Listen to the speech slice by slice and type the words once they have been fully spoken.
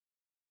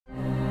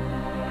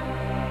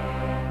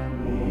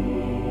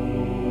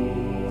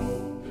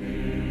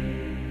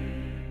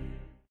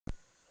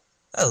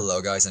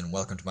Hello guys and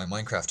welcome to my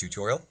Minecraft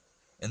tutorial.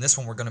 In this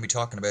one we're going to be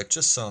talking about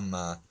just some,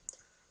 I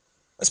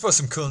suppose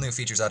some cool new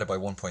features added by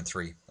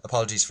 1.3.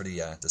 Apologies for the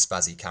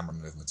spazzy camera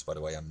movements by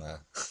the way,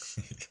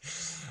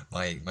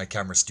 my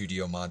camera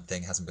studio mod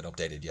thing hasn't been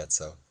updated yet,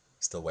 so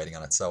still waiting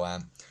on it. So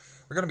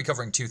we're going to be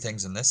covering two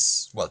things in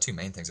this, well two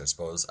main things I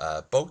suppose,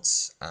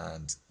 boats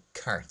and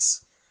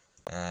carts.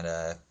 And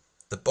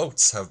the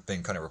boats have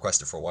been kind of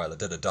requested for a while. I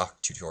did a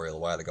dock tutorial a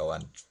while ago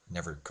and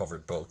never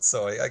covered boats,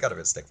 so I got a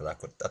bit of stick for that,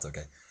 but that's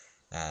okay.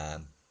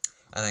 Um,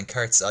 and then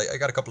carts, I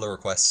got a couple of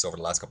requests over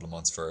the last couple of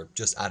months for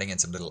just adding in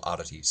some little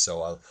oddities.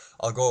 So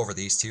I'll go over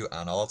these two,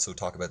 and I'll also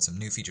talk about some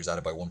new features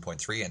added by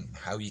 1.3 and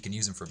how you can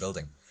use them for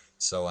building.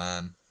 So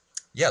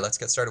yeah, let's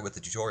get started with the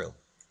tutorial.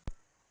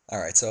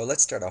 Alright, so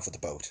let's start off with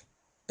the boat.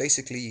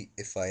 Basically,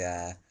 if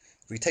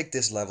we take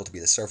this level to be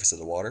the surface of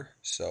the water,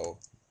 so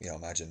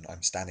imagine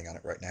I'm standing on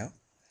it right now.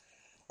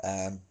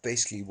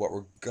 Basically, what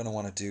we're going to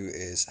want to do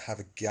is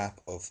have a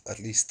gap of at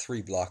least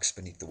 3 blocks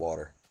beneath the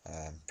water,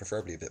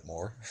 preferably a bit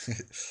more.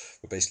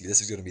 But basically,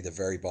 this is going to be the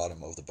very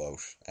bottom of the boat.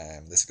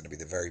 This is going to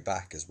be the very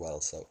back as well,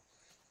 so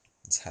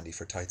it's handy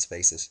for tight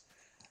spaces.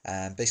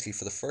 And basically,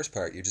 for the first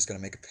part, you're just going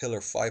to make a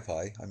pillar 5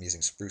 high. I'm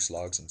using spruce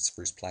logs and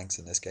spruce planks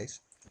in this case,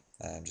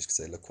 just because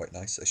they look quite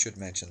nice. I should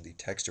mention the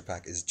texture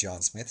pack is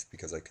JohnSmith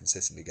because I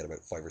consistently get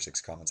about 5 or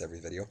 6 comments every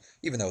video,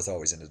 even though it's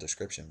always in the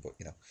description, but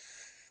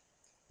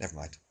never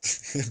mind.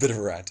 A bit of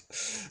a rant.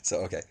 So,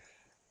 okay.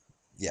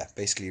 Yeah,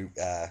 basically,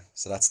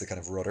 so that's the kind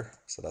of rudder.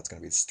 So that's going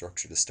to be the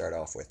structure to start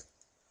off with.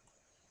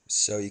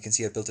 So you can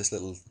see I've built this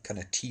little kind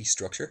of T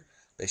structure.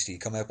 Basically, you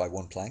come out by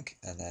one plank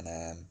and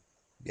then,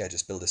 yeah,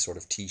 just build this sort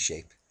of T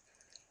shape.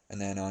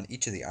 And then on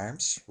each of the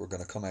arms, we're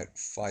going to come out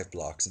 5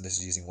 blocks, and this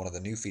is using one of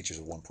the new features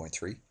of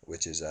 1.3,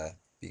 which is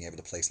being able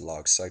to place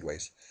logs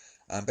sideways.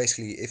 And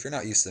basically, if you're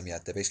not used to them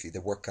yet, they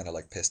work kind of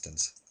like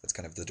pistons. It's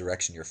kind of the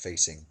direction you're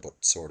facing, but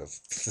sort of.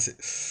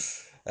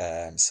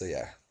 So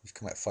yeah, we've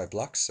come out 5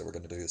 blocks, so we're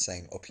going to do the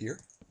same up here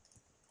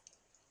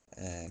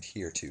and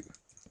here too.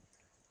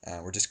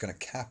 And we're just going to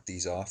cap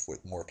these off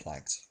with more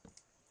planks.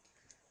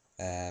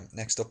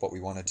 Next up, what we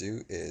want to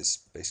do is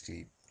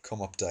basically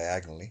come up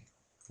diagonally,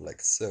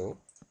 like so.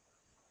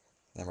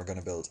 Then we're going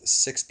to build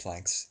 6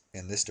 planks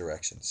in this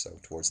direction, so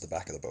towards the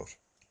back of the boat.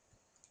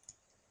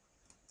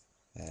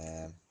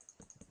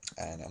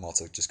 And I'm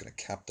also just going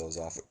to cap those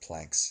off with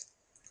planks,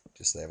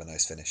 just so they have a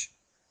nice finish.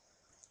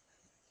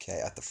 Okay,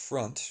 at the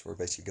front, we're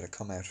basically going to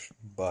come out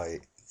by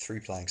 3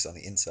 planks on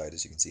the inside,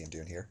 as you can see I'm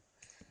doing here.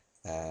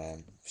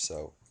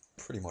 So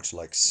pretty much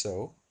like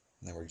so.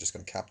 And then we're just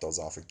going to cap those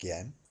off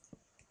again.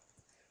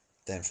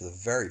 Then for the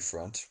very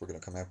front, we're going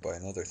to come out by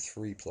another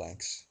 3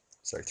 planks,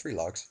 sorry, 3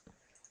 logs,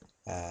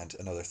 and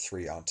another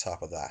 3 on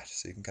top of that.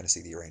 So you can kind of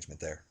see the arrangement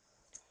there.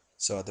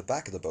 So at the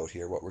back of the boat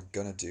here, what we're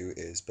going to do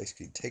is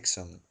basically take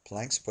some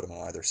planks, put them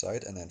on either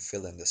side, and then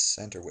fill in the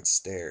center with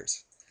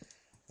stairs.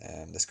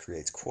 This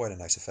creates quite a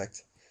nice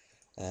effect.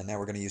 And now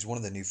we're going to use one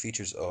of the new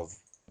features of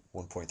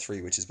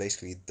 1.3, which is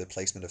basically the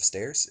placement of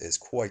stairs is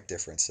quite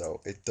different.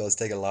 So it does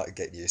take a lot of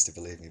getting used to,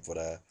 believe me,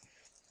 but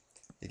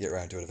you get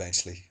around to it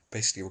eventually.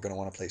 Basically, we're going to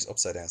want to place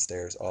upside down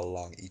stairs all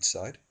along each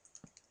side,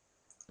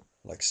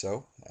 like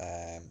so,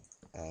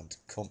 and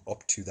come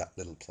up to that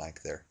little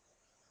plank there.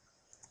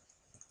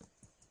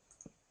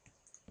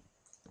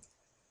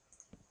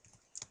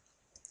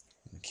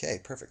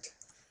 Okay, perfect.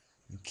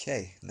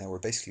 Okay, now we're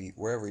basically,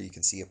 wherever you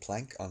can see a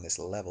plank on this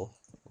level,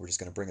 we're just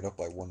going to bring it up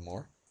by one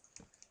more.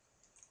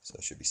 So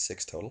it should be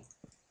 6 total.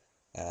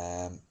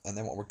 And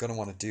then what we're going to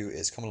want to do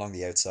is come along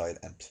the outside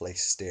and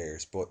place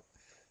stairs. But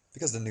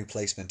because of the new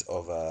placement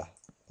of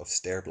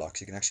stair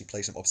blocks, you can actually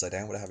place them upside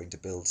down without having to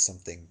build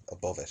something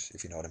above it,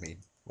 if you know what I mean.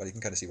 Well, you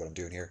can kind of see what I'm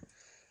doing here.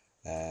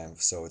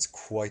 So it's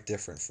quite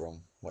different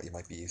from what you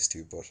might be used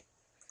to, but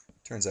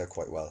turns out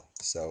quite well.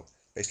 So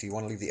basically you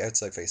want to leave the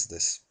outside face of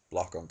this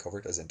block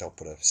uncovered, as in don't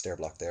put a stair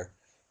block there.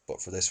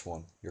 But for this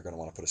one, you're going to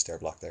want to put a stair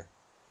block there.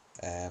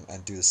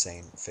 And do the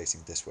same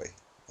facing this way.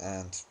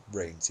 And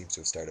rain seems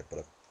to have started, but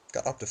I've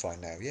got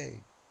Optifine now,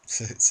 yay!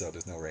 So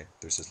there's no rain,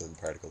 there's just little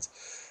particles.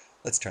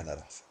 Let's turn that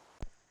off.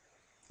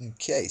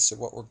 Okay, so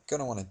what we're going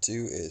to want to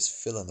do is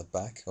fill in the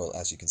back. Well,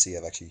 as you can see,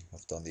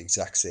 I've done the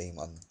exact same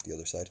on the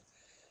other side.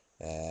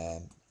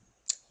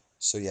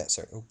 So yeah,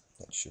 sorry, oh,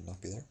 that should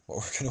not be there. What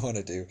we're going to want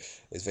to do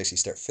is basically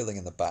start filling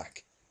in the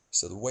back.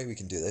 So the way we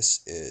can do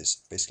this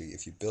is basically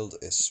if you build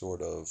a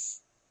sort of,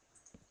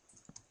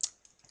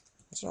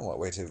 I don't know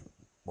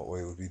what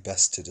way would be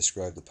best to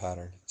describe the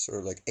pattern. Sort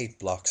of like 8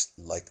 blocks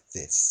like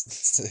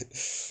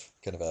this.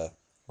 Kind of a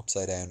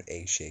upside down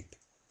A shape.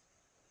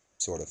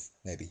 Sort of,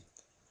 maybe.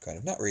 Kind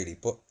of, not really,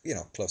 but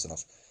close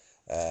enough.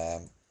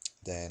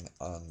 Then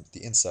on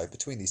the inside,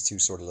 between these two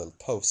sort of little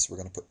posts, we're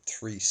going to put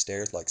 3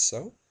 stairs like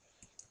so.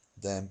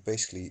 Then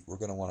basically we're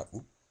going to want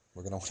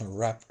to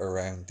wrap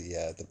around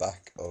the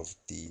back of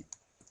the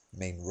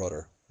main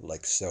rudder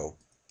like so.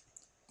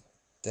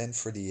 Then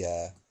for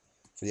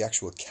the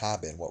actual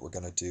cabin, what we're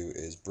going to do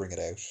is bring it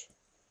out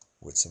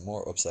with some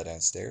more upside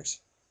down stairs,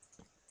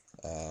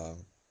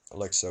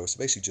 like so. So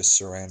basically just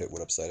surround it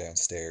with upside down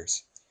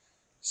stairs.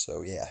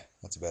 So yeah,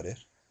 that's about it.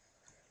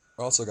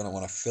 We're also going to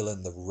want to fill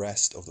in the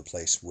rest of the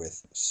place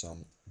with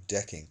some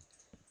decking.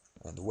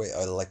 And the way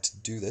I like to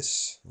do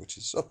this, which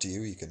is up to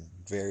you, you can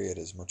vary it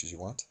as much as you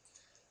want,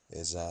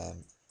 is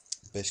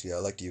basically I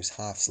like to use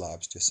half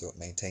slabs just so it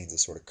maintains a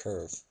sort of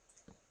curve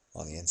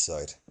on the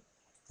inside.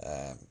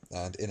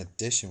 And in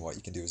addition, what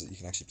you can do is that you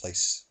can actually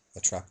place a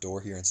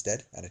trapdoor here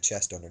instead and a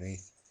chest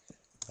underneath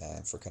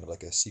for kind of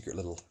like a secret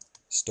little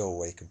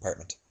stowaway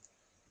compartment.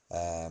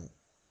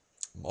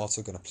 I'm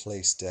also going to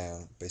place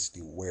down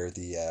basically where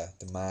the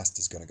mast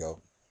is going to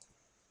go.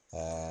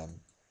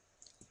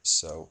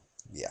 So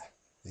yeah,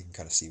 you can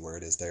kind of see where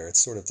it is there. It's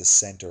sort of the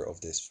center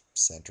of this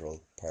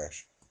central part,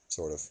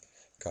 sort of,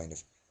 kind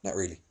of, not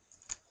really.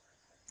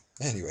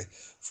 Anyway,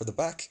 for the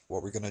back,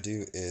 what we're going to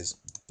do is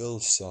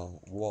build some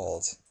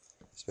walls.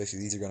 So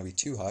basically these are going to be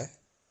 2 high,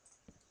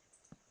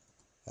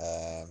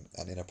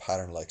 and in a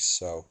pattern like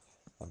so.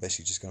 I'm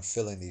basically just going to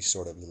fill in these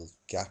sort of little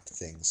gap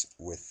things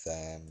with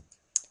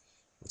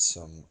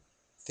some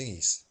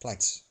thingies,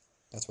 planks,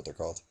 that's what they're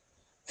called.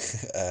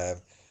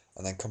 And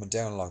then coming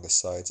down along the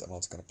sides, I'm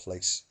also going to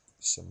place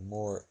some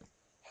more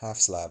half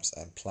slabs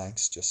and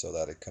planks just so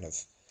that it kind of,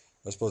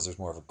 I suppose there's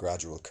more of a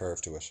gradual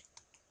curve to it.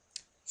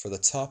 For the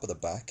top of the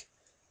back,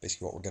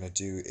 basically what we're going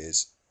to do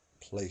is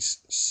place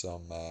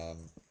some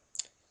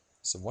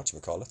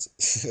whatchamacallit,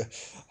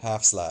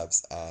 half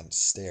slabs and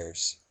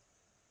stairs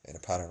in a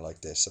pattern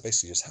like this. So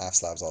basically just half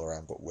slabs all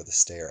around but with a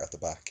stair at the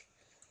back,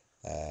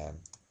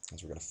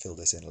 as we're going to fill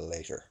this in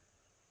later.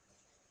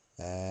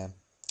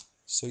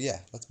 So yeah,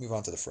 let's move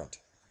on to the front.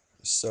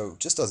 So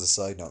just as a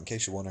side note, in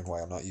case you're wondering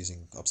why I'm not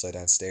using upside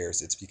down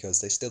stairs, it's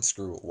because they still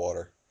screw with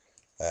water.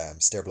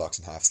 Stair blocks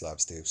and half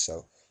slabs do,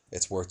 so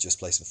it's worth just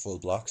placing full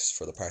blocks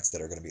for the parts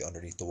that are going to be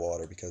underneath the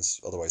water,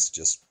 because otherwise it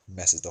just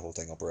messes the whole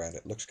thing up around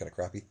it. It looks kind of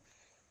crappy.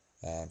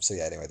 So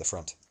yeah, anyway, the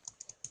front.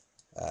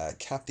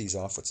 Cap these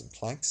off with some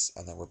planks,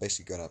 and then we're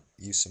basically going to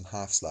use some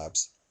half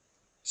slabs.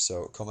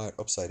 So come out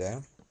upside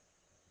down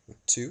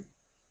with 2,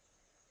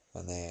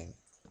 and then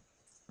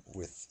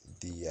with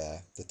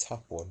the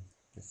top one,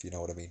 if you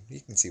know what I mean. You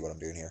can see what I'm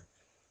doing here,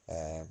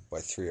 by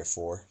 3 or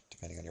 4,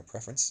 depending on your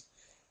preference.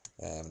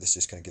 This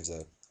just kind of gives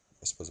I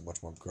suppose, a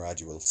much more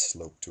gradual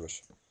slope to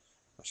it.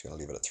 I'm just going to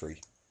leave it at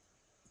 3.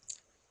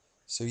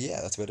 So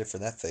yeah, that's about it for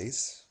that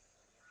phase.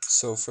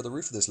 So for the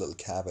roof of this little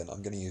cabin,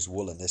 I'm going to use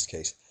wool in this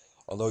case.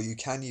 Although you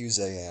can use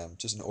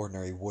just an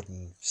ordinary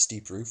wooden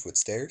steep roof with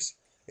stairs,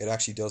 it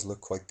actually does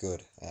look quite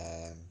good.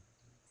 And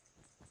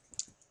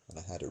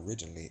I had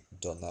originally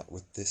done that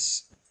with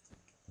this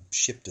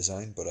ship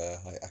design, but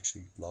I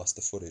actually lost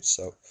the footage,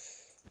 so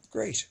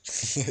great.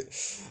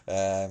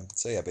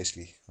 So yeah,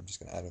 basically I'm just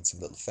going to add in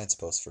some little fence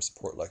posts for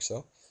support like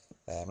so.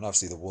 And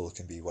obviously the wool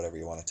can be whatever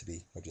you want it to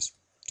be. I've just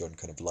done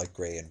kind of light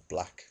grey and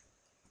black.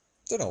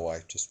 Don't know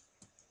why, just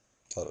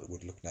thought it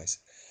would look nice.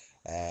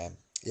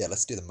 Yeah,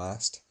 let's do the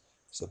mast.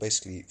 So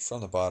basically from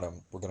the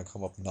bottom we're going to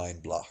come up 9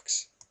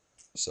 blocks.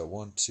 So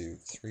 1, 2,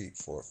 3,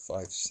 4,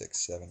 5, 6,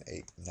 7,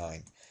 8,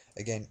 9.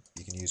 Again,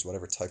 you can use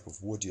whatever type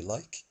of wood you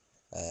like.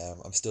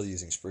 I'm still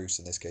using spruce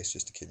in this case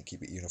just to kind of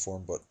keep it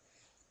uniform, but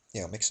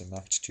you know, mix and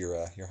match to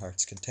your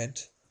heart's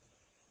content.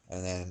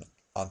 And then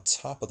on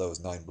top of those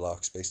 9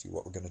 blocks, basically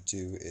what we're going to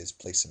do is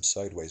place some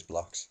sideways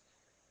blocks.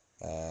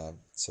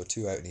 So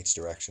 2 out in each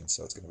direction,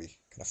 so it's going to be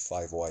kind of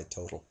 5 wide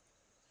total.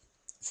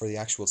 For the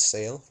actual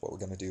sail, what we're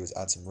going to do is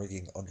add some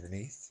rigging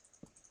underneath,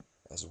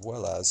 as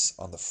well as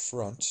on the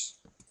front,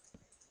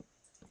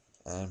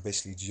 and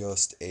basically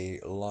just a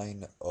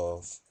line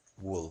of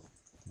wool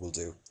will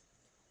do.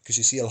 Because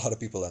you see a lot of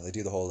people and they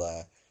do the whole,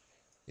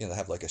 you know, they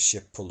have like a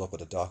ship pulled up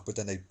at a dock, but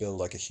then they build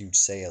like a huge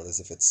sail as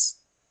if it's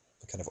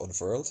kind of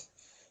unfurled,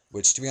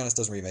 which to be honest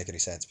doesn't really make any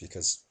sense,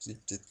 because you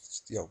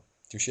know,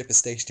 your ship is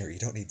stationary, you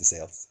don't need the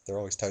sails, they're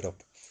always tied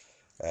up.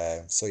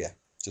 So yeah,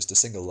 just a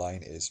single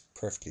line is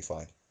perfectly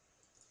fine.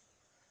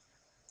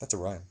 That's a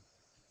rhyme.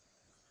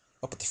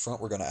 Up at the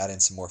front we're going to add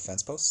in some more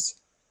fence posts.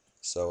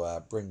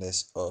 So bring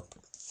this up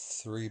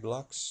 3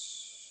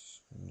 blocks.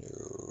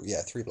 No,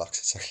 yeah, 3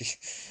 blocks,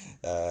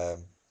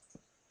 sorry.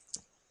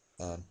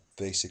 And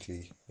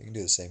basically, you can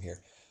do the same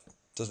here.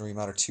 Doesn't really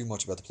matter too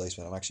much about the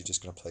placement. I'm actually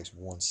just going to place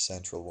one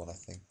central one, I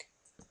think.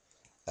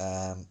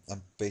 And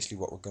basically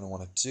what we're going to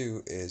want to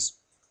do is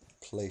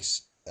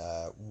place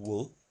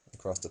wool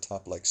across the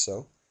top like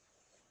so.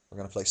 We're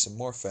going to place some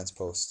more fence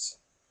posts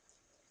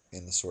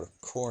in the sort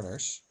of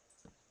corners.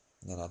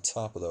 And then on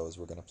top of those,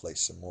 we're going to place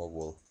some more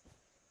wool.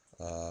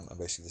 And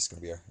basically this is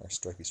going to be our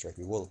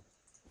stripy wool,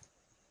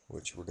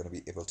 which we're going to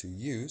be able to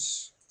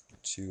use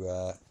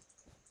to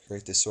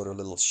create this sort of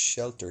little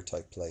shelter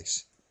type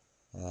place.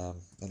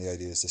 And the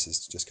idea is this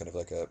is just kind of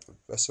like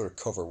a sort of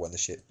cover when the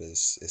ship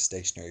is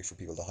stationary, for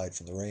people to hide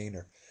from the rain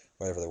or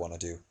whatever they want to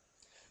do.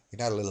 You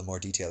can add a little more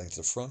detailing to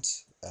the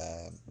front.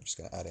 I'm just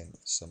going to add in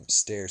some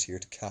stairs here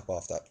to cap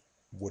off that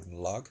wooden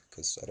log,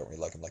 because I don't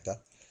really like them like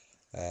that.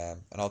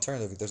 And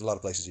alternatively, there's a lot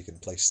of places you can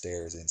place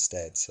stairs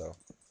instead, so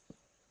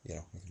you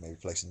know, we can maybe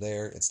place them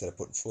there instead of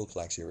putting full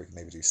planks here. We can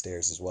maybe do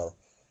stairs as well.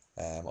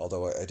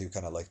 Although I do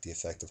kind of like the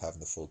effect of having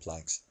the full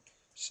planks.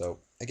 So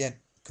again,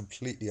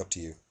 completely up to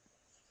you.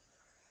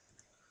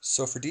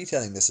 So for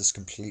detailing, this is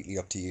completely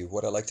up to you.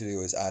 What I like to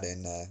do is add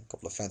in a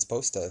couple of fence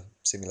posts to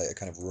simulate a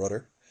kind of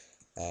rudder.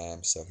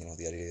 So you know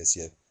the idea is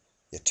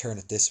you turn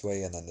it this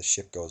way and then the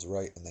ship goes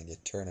right, and then you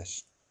turn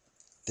it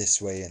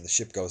this way and the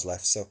ship goes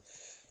left. So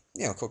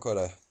you know, quite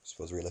a, I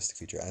suppose, realistic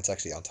feature, and it's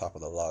actually on top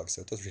of the log,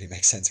 so it does really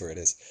make sense where it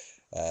is.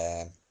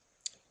 Um,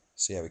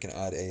 so yeah, we can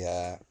add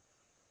a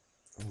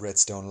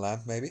redstone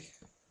lamp maybe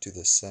to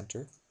the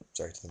center,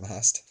 sorry, to the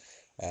mast,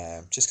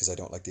 just because I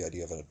don't like the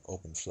idea of an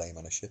open flame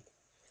on a ship.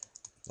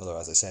 Although,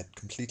 as I said,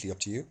 completely up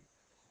to you.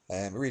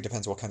 It really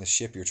depends what kind of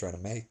ship you're trying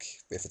to make.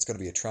 If it's going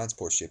to be a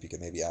transport ship, you can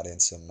maybe add in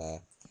some,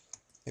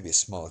 maybe a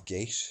small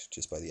gate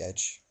just by the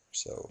edge.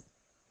 So,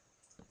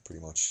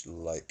 pretty much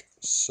like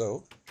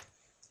so.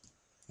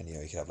 And you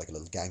know, you could have like a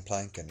little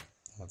gangplank and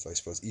have, I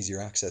suppose,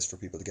 easier access for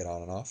people to get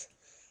on and off.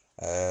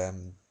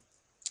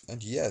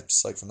 And yeah,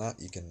 aside from that,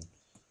 you can,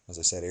 as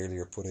I said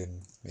earlier, put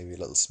in maybe a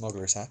little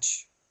smuggler's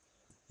hatch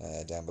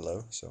down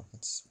below. So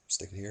let's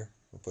stick it here.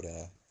 We'll put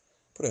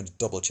in a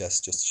double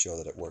chest just to show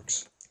that it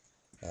works.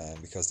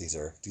 Because these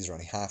are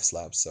only half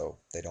slabs, so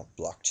they don't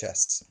block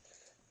chests.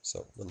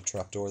 So little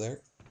trapdoor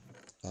there,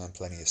 and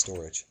plenty of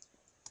storage.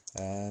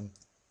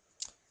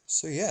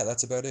 So yeah,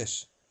 that's about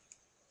it.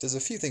 There's a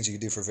few things you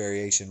can do for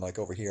variation, like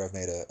over here I've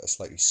made a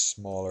slightly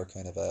smaller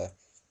kind of a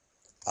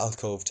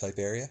alcove type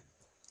area.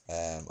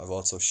 I've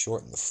also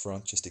shortened the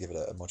front just to give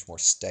it a much more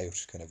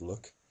stout kind of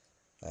look.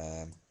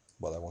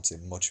 Well, I won't say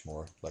much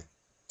more, like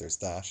there's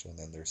that and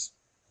then there's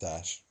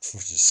that,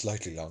 which is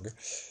slightly longer.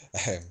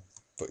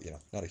 But you know,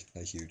 not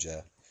a huge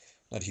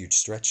not a huge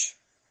stretch.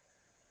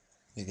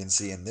 You can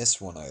see in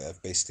this one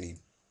I've basically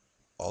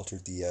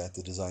altered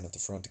the design of the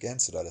front again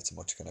so that it's a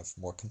much kind of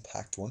more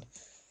compact one,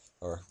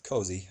 or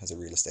cozy as a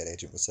real estate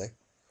agent would say.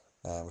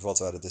 We've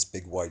also added this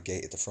big wide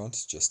gate at the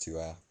front just to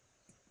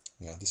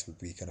you know, this would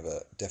be kind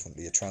of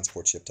definitely a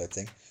transport ship type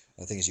thing.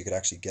 And the thing is, you could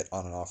actually get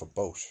on and off a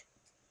boat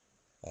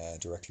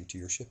directly to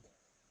your ship,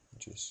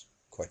 which is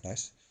quite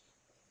nice.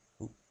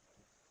 Ooh.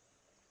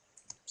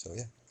 So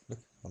yeah, look,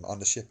 I'm on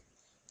the ship.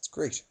 It's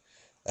great.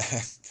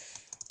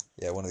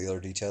 Yeah, one of the other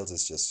details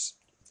is just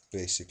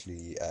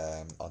basically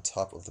on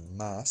top of the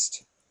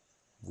mast,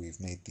 we've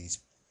made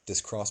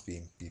this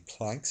crossbeam be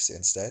planks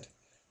instead,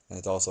 and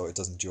it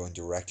doesn't join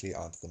directly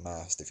onto the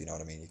mast, if you know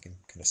what I mean. You can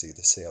kind of see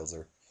the sails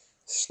are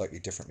slightly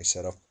differently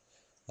set up.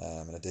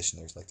 In addition,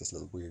 there's like this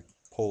little weird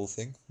pole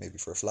thing, maybe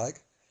for a flag.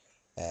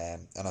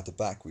 And at the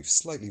back, we've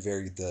slightly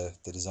varied the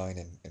design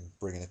in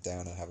bringing it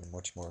down and having a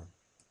much more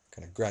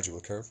kind of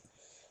gradual curve.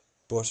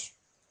 But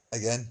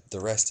again, the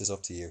rest is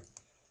up to you.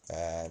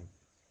 Um,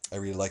 I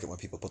really like it when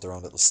people put their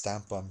own little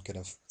stamp on kind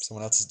of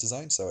someone else's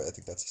design. So I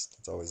think that's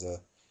always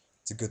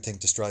it's a good thing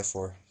to strive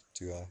for.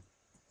 To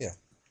yeah.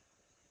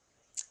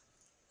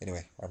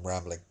 Anyway, I'm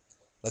rambling.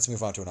 Let's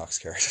move on to an ox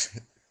cart.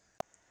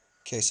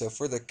 Okay, so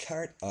for the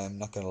cart, I'm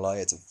not gonna lie,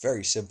 it's a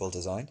very simple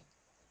design.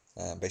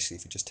 Basically,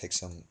 if you just take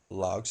some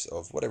logs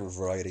of whatever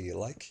variety you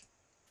like.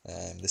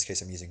 In this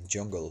case, I'm using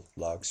jungle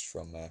logs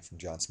from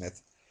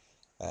JohnSmith.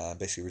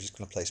 Basically, we're just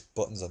going to place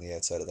buttons on the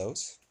outside of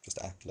those, just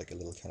to act like a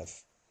little kind of,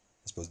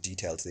 I suppose,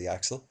 detail to the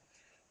axle.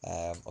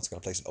 Also going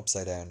to place an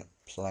upside down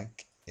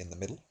plank in the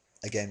middle.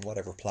 Again,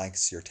 whatever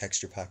planks your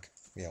texture pack,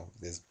 you know,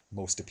 is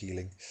most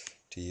appealing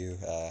to you.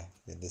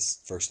 In this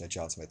version of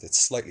JohnSmith, it's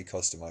slightly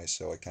customized,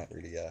 so I can't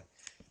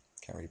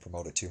really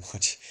promote it too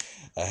much.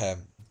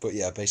 But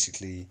yeah,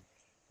 basically,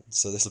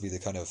 so this will be the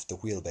kind of the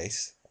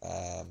wheelbase,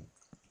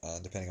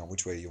 and depending on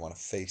which way you want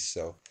to face.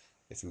 So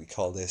if we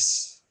call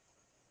this,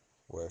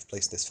 where I've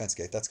placed this fence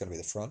gate, that's going to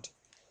be the front.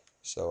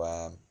 So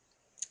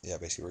yeah,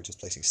 basically we're just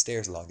placing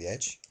stairs along the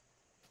edge,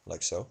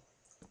 like so.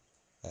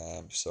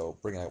 So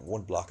bringing out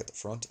one block at the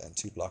front and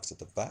 2 blocks at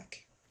the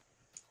back.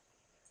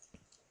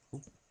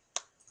 Ooh,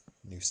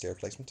 new stair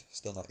placement,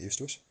 still not used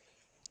to it.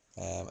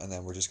 And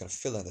then we're just going to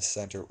fill in the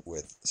center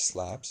with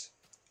slabs,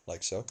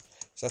 like so.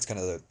 So that's kind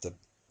of the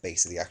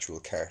base of the actual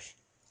cart.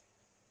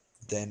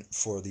 Then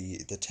for the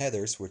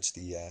tethers, which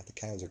the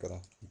cows are going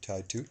to be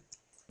tied to,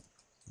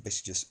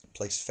 basically just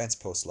place fence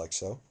posts like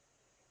so.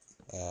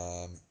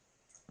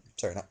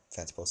 Sorry, not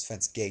fence posts,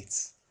 fence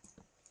gates.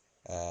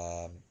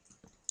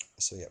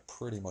 So yeah,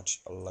 pretty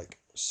much like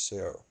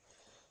so.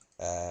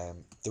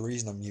 The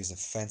reason I'm using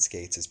fence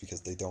gates is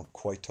because they don't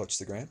quite touch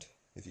the ground,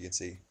 if you can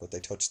see, but they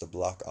touch the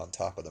block on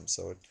top of them,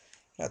 so it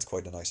adds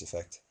quite a nice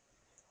effect.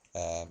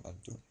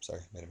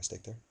 Sorry, made a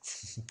mistake there.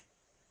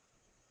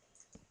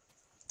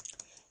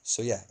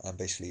 So yeah, and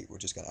basically we're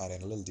just going to add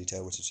in a little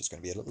detail, which is just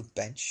going to be a little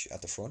bench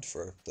at the front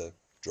for the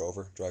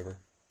driver,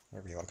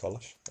 whatever you want to call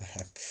it.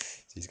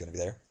 So he's going to be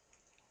there.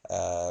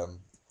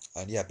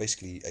 And yeah,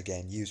 basically,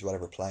 again, use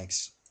whatever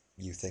planks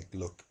you think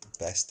look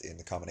best in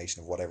the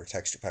combination of whatever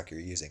texture pack you're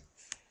using.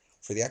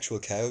 For the actual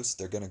cows,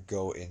 they're going to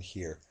go in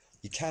here.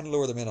 You can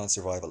lure them in on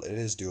survival. It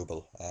is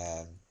doable,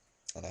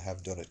 and I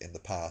have done it in the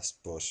past,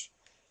 but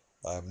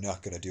I'm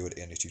not going to do it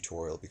in a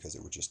tutorial because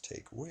it would just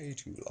take way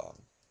too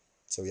long.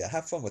 So yeah,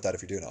 have fun with that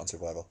if you're doing it on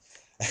survival.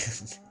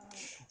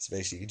 So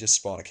basically, you can just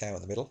spawn a cow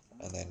in the middle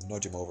and then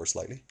nudge him over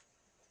slightly.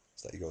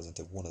 So that goes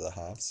into one of the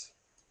halves,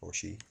 or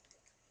she. I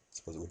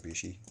suppose it would be a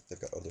she.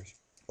 They've got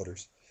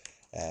others.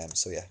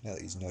 So yeah, now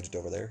that he's nudged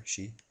over there,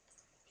 he,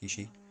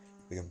 she,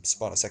 we can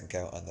spawn a second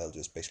cow and they'll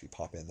just basically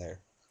pop in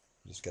there.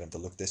 Just get them to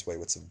look this way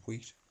with some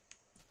wheat.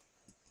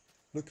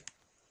 Look,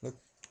 look.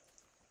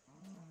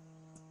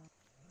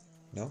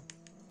 No?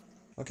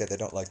 Okay, they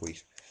don't like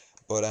wheat.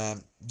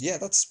 But yeah,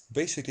 that's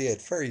basically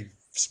it. Very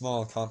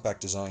small, compact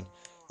design.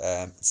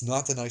 It's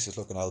not the nicest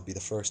looking, I'll be the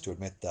first to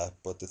admit that,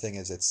 but the thing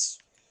is it's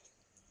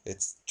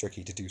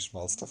tricky to do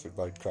small stuff in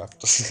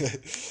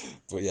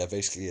Minecraft. But yeah,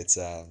 basically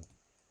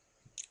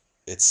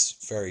it's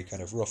very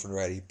kind of rough and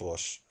ready,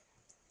 but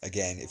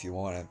again, if you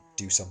want to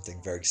do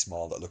something very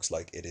small that looks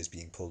like it is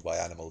being pulled by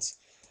animals,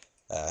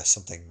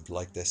 something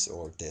like this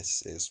or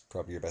this is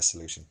probably your best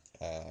solution.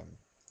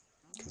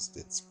 Because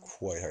it's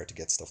quite hard to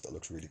get stuff that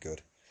looks really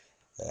good.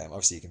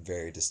 Obviously, you can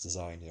vary this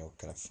design,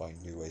 kind of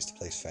find new ways to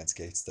place fence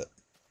gates that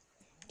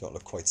don't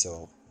look quite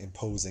so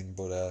imposing,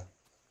 but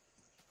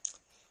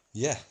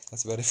yeah,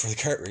 that's about it for the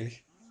cart,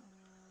 really.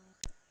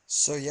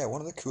 So yeah,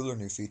 one of the cooler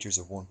new features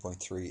of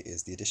 1.3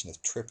 is the addition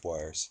of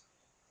tripwires,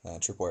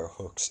 tripwire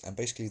hooks, and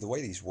basically the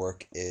way these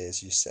work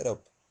is you set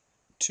up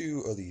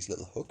two of these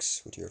little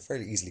hooks, which are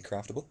fairly easily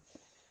craftable,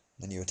 and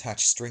then you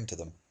attach string to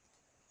them,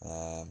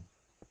 um,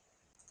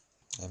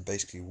 and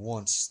basically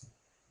once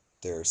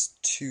there's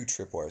two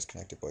tripwires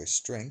connected by a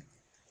string,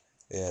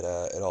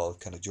 it all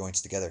kind of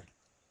joins together.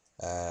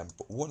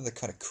 But one of the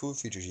kind of cool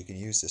features you can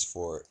use this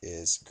for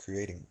is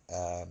creating,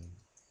 I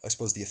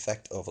suppose, the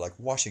effect of like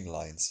washing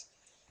lines,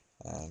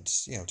 and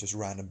just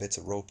random bits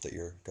of rope that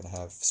you're gonna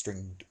have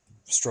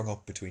strung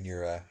up between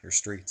your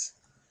streets.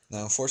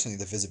 Now, unfortunately,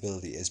 the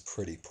visibility is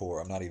pretty poor.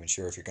 I'm not even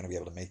sure if you're going to be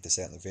able to make this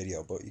out in the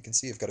video, but you can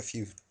see I've got a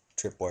few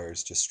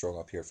tripwires just strung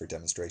up here for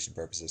demonstration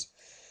purposes.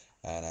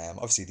 And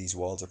obviously these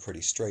walls are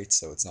pretty straight,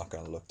 so it's not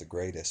going to look the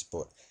greatest,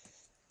 but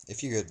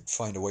if you could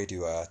find a way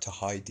to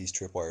hide these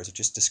tripwires or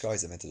just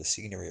disguise them into the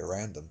scenery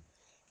around them,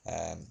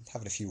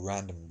 having a few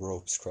random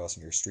ropes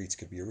crossing your streets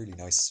could be a really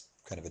nice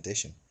kind of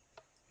addition.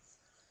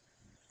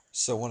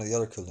 So one of the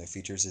other cool new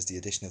features is the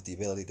addition of the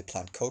ability to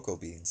plant cocoa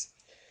beans.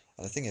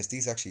 And the thing is,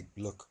 these actually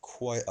look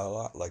quite a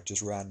lot like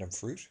just random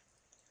fruit,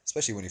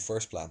 especially when you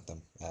first plant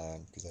them,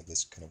 because they have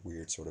this kind of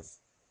weird sort of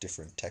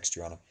different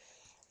texture on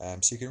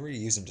them. So you can really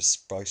use them to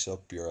spice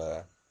up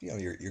your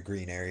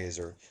green areas,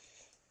 or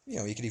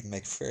you could even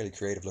make fairly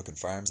creative looking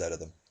farms out of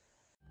them.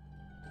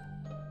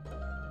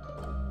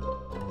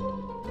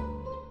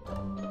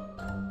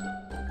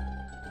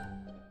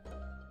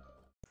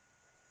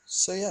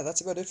 So yeah,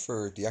 that's about it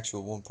for the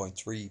actual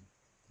 1.3,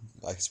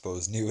 I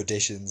suppose, new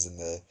additions and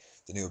the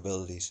new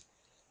abilities.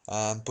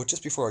 But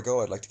just before I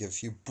go, I'd like to give a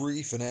few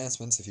brief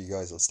announcements if you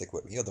guys will stick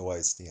with me.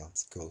 Otherwise,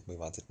 it's cool.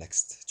 Move on to the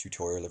next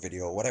tutorial or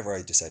video, or whatever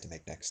I decide to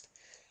make next.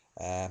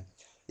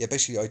 Yeah,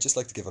 basically, I'd just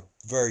like to give a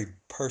very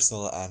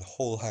personal and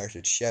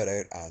wholehearted shout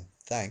out and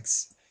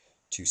thanks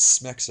to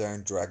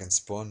Smexarn,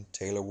 Dragonspun,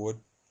 Taylor Wood,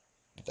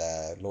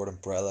 Lord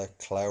Umbrella,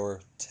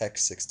 Clower,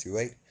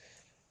 Tech628,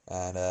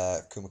 and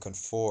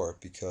Kumakun4,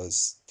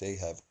 because they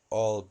have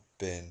all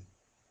been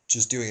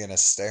just doing an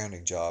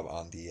astounding job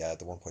on the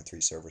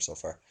 1.3 server so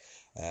far.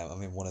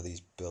 I'm in one of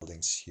these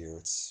buildings here.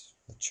 It's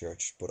a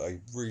church, but I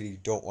really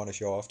don't want to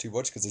show off too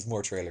much because there's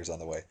more trailers on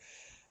the way.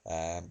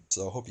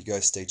 So I hope you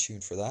guys stay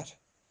tuned for that.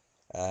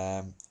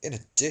 In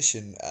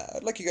addition,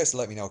 I'd like you guys to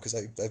let me know, because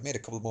I've made a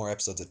couple more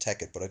episodes of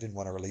Tech It, but I didn't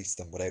want to release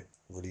them without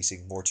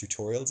releasing more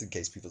tutorials in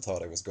case people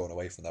thought I was going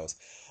away from those.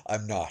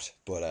 I'm not,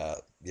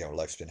 but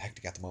life's been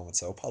hectic at the moment,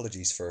 so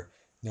apologies for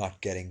not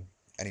getting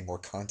any more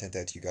content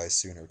out to you guys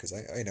sooner, because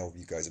I know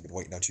you guys have been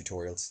waiting on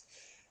tutorials.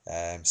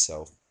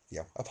 So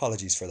yeah,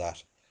 apologies for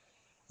that.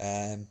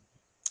 Um,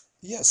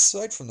 yeah,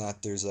 aside from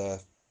that, there's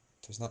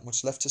not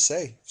much left to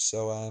say.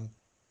 So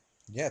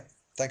yeah,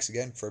 thanks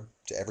again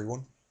to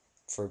everyone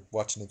for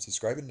watching and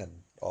subscribing and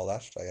all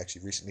that. I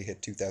actually recently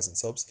hit 2,000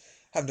 subs.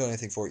 Haven't done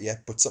anything for it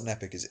yet, but something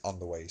epic is on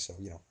the way, so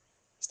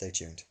stay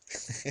tuned.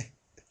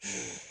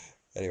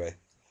 Anyway,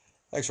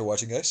 thanks for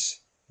watching, guys,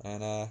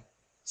 and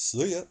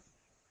see ya.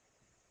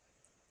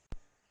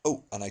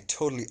 Oh, and I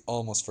totally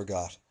almost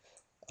forgot.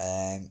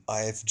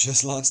 I've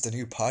just launched a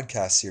new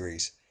podcast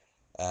series,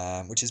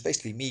 which is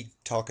basically me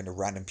talking to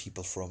random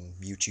people from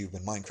YouTube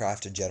and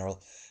Minecraft in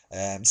general.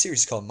 The series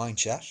is called Mind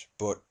Chat,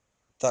 but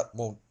that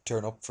won't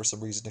turn up for some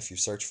reason if you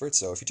search for it.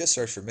 So if you just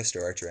search for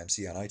Mr. Archer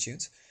MC on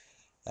iTunes,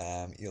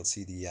 you'll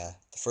see the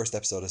first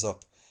episode is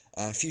up.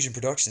 And Fusion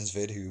Productions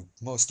Vid, who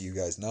most of you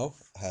guys know,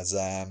 has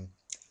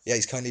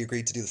he's kindly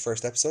agreed to do the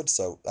first episode,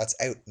 so that's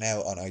out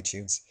now on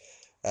iTunes.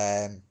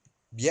 Um,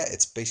 yeah,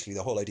 it's basically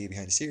the whole idea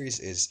behind the series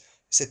is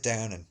sit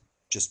down and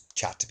just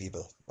chat to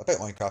people about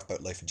Minecraft,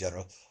 about life in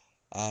general,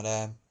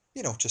 and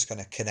just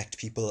kind of connect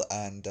people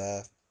and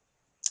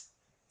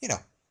you know,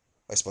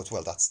 I suppose,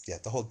 well, that's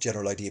the whole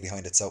general idea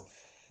behind it. So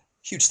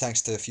huge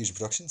thanks to Fusion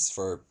Productions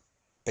for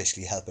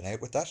basically helping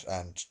out with that,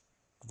 and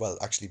well,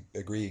 actually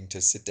agreeing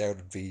to sit down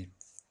and be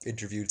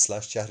interviewed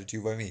slash chatted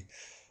to by me.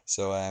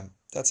 So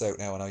that's out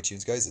now on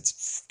iTunes, guys.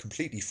 It's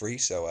completely free,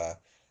 so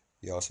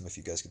Be awesome if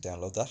you guys could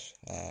download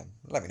that.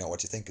 Let me know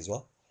what you think as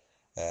well.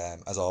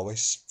 As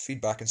always,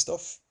 feedback and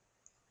stuff.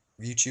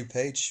 YouTube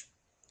page,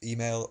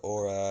 email,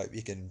 or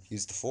you can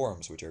use the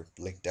forums, which are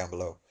linked down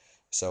below.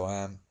 So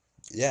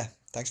yeah,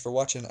 thanks for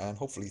watching, and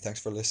hopefully thanks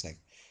for listening.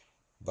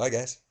 Bye,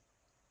 guys.